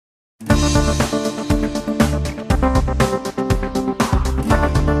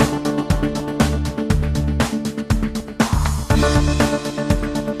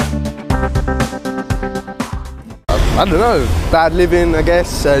I don't know, bad living, I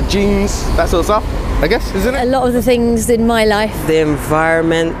guess, genes, that sort of stuff, I guess, isn't it? A lot of the things in my life. The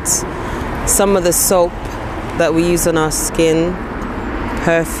environment, some of the soap that we use on our skin,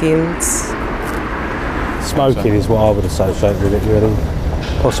 perfumes. Smoking is what I would associate with it, really.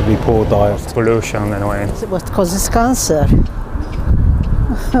 Possibly poor diet. Pollution in a way. What causes cancer?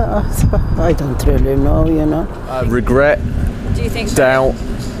 I don't really know, you know. Regret, Do you think doubt,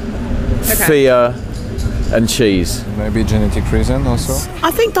 fear and cheese. Maybe genetic reason also.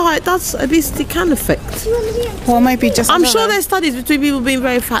 I think diet does, obesity can affect. Well, maybe just. I'm sure there's studies between people being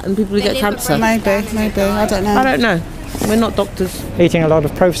very fat and people who get cancer. Maybe, I don't know. I don't know. We're not doctors. Eating a lot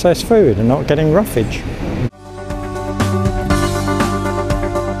of processed food and not getting roughage.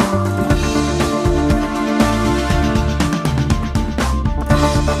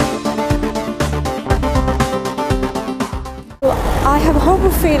 I have a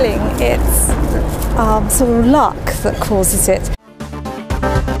horrible feeling it's sort of luck that causes it.